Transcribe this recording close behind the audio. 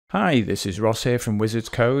Hi, this is Ross here from Wizards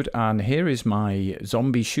Code, and here is my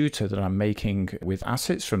zombie shooter that I'm making with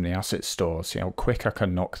assets from the asset store. See how quick I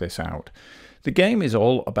can knock this out. The game is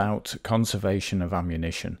all about conservation of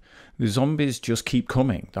ammunition. The zombies just keep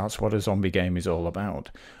coming. That's what a zombie game is all about.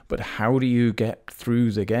 But how do you get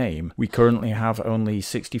through the game? We currently have only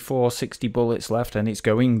 60 bullets left and it's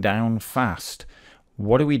going down fast.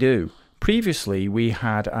 What do we do? Previously, we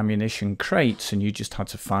had ammunition crates and you just had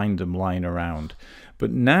to find them lying around.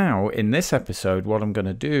 But now, in this episode, what I'm going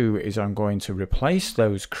to do is I'm going to replace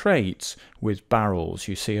those crates with barrels.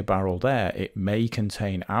 You see a barrel there. It may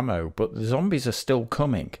contain ammo, but the zombies are still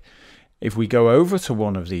coming. If we go over to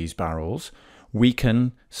one of these barrels, we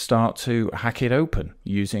can start to hack it open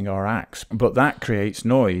using our axe. But that creates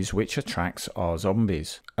noise, which attracts our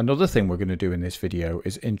zombies. Another thing we're going to do in this video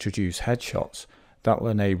is introduce headshots. That will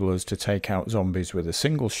enable us to take out zombies with a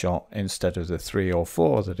single shot instead of the 3 or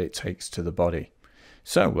 4 that it takes to the body.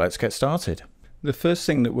 So let's get started. The first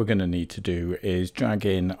thing that we're going to need to do is drag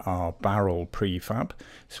in our barrel prefab.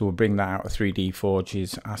 So we'll bring that out of 3D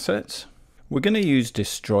Forge's assets. We're going to use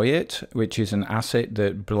DestroyIt, which is an asset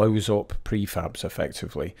that blows up prefabs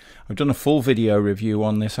effectively. I've done a full video review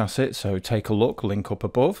on this asset, so take a look, link up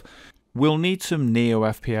above. We'll need some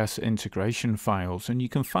NeoFPS integration files, and you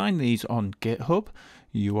can find these on GitHub.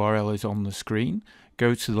 The URL is on the screen.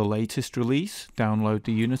 Go to the latest release, download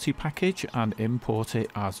the Unity package and import it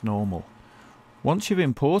as normal. Once you've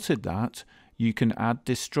imported that, you can add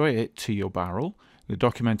DestroyIt to your barrel. The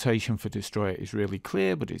documentation for DestroyIt is really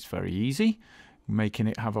clear, but it's very easy. Making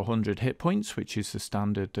it have 100 hit points, which is the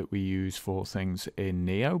standard that we use for things in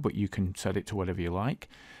Neo, but you can set it to whatever you like.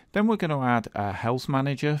 Then we're going to add a health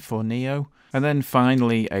manager for Neo, and then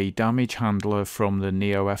finally a damage handler from the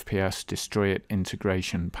NeoFPS DestroyIt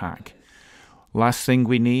integration pack. Last thing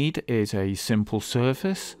we need is a simple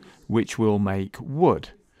surface, which will make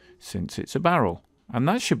wood, since it's a barrel. And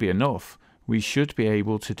that should be enough. We should be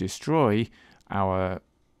able to destroy our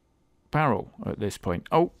barrel at this point.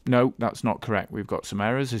 Oh, no, that's not correct. We've got some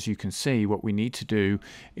errors. As you can see, what we need to do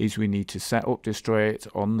is we need to set up DestroyIt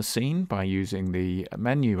on the scene by using the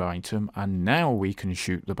menu item, and now we can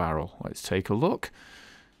shoot the barrel. Let's take a look.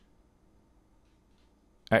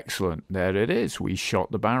 Excellent, there it is, we shot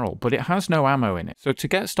the barrel, but it has no ammo in it. So to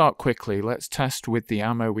get started quickly, let's test with the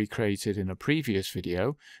ammo we created in a previous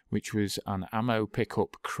video, which was an ammo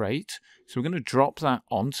pickup crate. So we're going to drop that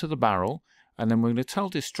onto the barrel, and then we're going to tell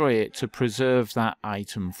DestroyIt to preserve that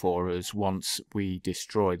item for us once we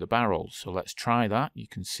destroy the barrel. So let's try that. You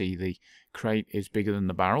can see the crate is bigger than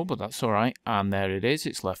the barrel, but that's all right. And there it is,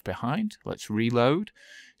 it's left behind. Let's reload.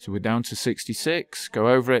 So we're down to 66, go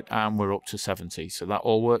over it, and we're up to 70. So that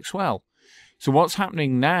all works well. So what's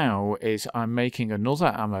happening now is I'm making another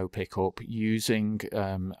ammo pickup using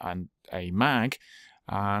a mag,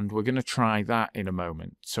 and we're going to try that in a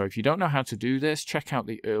moment. So if you don't know how to do this, check out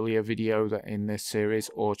the earlier video that in this series,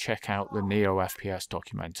 or check out the NeoFPS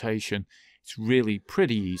documentation. It's really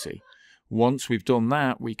pretty easy. Once we've done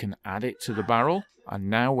that, we can add it to the barrel, and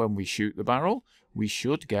now when we shoot the barrel, we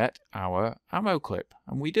should get our ammo clip,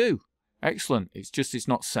 and we do. Excellent. It's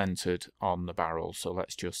not centered on the barrel, so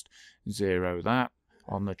let's just 0 that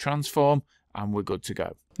on the transform, and we're good to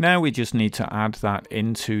go. Now we just need to add that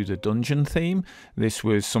into the dungeon theme. This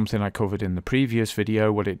was something I covered in the previous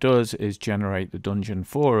video. What it does is generate the dungeon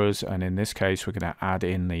for us, and in this case we're going to add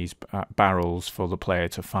in these barrels for the player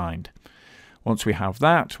to find. Once we have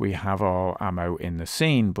that, we have our ammo in the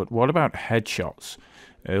scene, but what about headshots?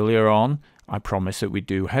 Earlier on, I promised that we'd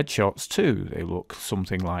do headshots too. They look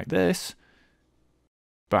something like this.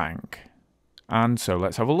 Bang. And so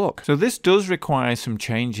let's have a look. So this does require some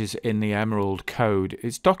changes in the Emerald code.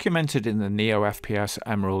 It's documented in the NeoFPS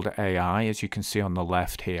Emerald AI, as you can see on the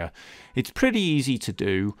left here. It's pretty easy to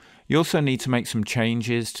do. You also need to make some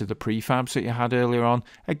changes to the prefabs that you had earlier on.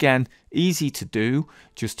 Again, easy to do,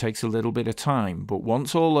 just takes a little bit of time. But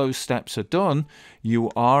once all those steps are done, you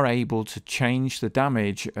are able to change the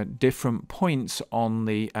damage at different points on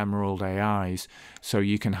the Emerald AIs. So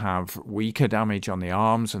you can have weaker damage on the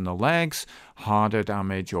arms and the legs, harder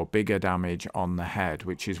damage or bigger damage on the head,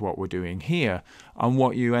 which is what we're doing here. And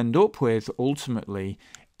what you end up with ultimately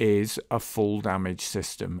is a full damage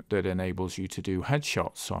system that enables you to do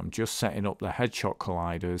headshots. So I'm just setting up the headshot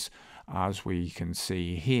colliders as we can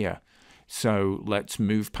see here. So let's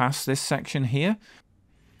move past this section here.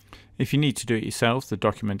 If you need to do it yourself, the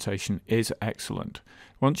documentation is excellent.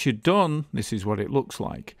 Once you're done, this is what it looks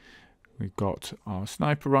like. We've got our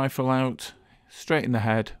sniper rifle out, straight in the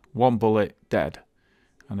head, 1 bullet, dead.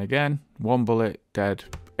 And again, 1 bullet, dead.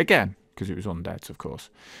 Again, because it was undead, of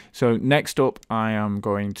course. So next up, I am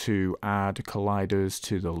going to add colliders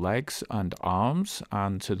to the legs and arms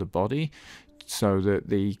and to the body, so that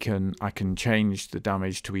I can change the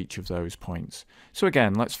damage to each of those points. So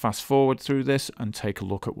again, let's fast forward through this and take a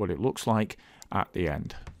look at what it looks like at the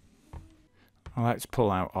end. Let's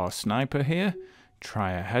pull out our sniper here,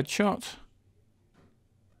 try a headshot.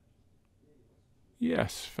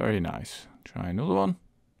 Yes, very nice. Try another one.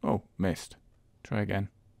 Oh, missed. Try again.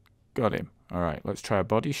 Got him. All right, let's try a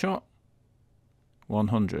body shot.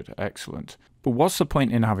 100, excellent. But what's the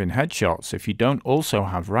point in having headshots if you don't also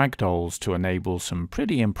have ragdolls to enable some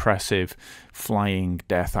pretty impressive flying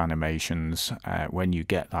death animations when you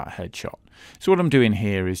get that headshot? So what I'm doing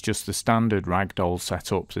here is just the standard ragdoll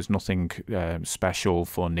setup. There's nothing special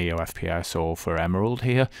for Neo FPS or for Emerald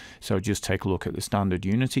here. So just take a look at the standard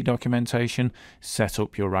Unity documentation, set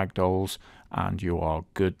up your ragdolls, and you are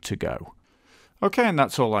good to go. Okay, and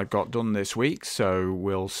that's all I've got done this week, so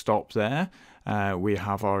we'll stop there. We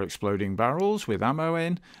have our exploding barrels with ammo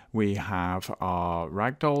in. We have our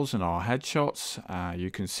ragdolls and our headshots. You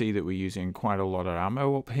can see that we're using quite a lot of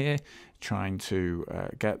ammo up here, trying to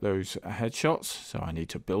get those headshots. So I need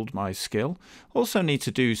to build my skill. Also need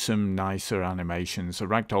to do some nicer animations. The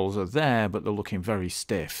ragdolls are there, but they're looking very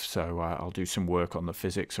stiff. So I'll do some work on the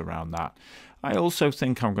physics around that. I also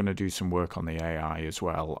think I'm going to do some work on the AI as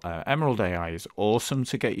well. Emerald AI is awesome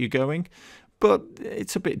to get you going, but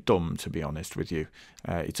it's a bit dumb, to be honest with you.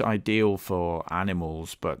 It's ideal for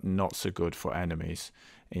animals, but not so good for enemies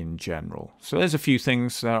in general. So there's a few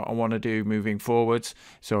things that I want to do moving forwards.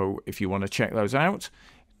 So if you want to check those out,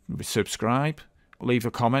 subscribe, leave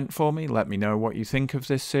a comment for me. Let me know what you think of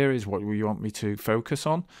this series, what you want me to focus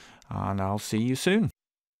on, and I'll see you soon.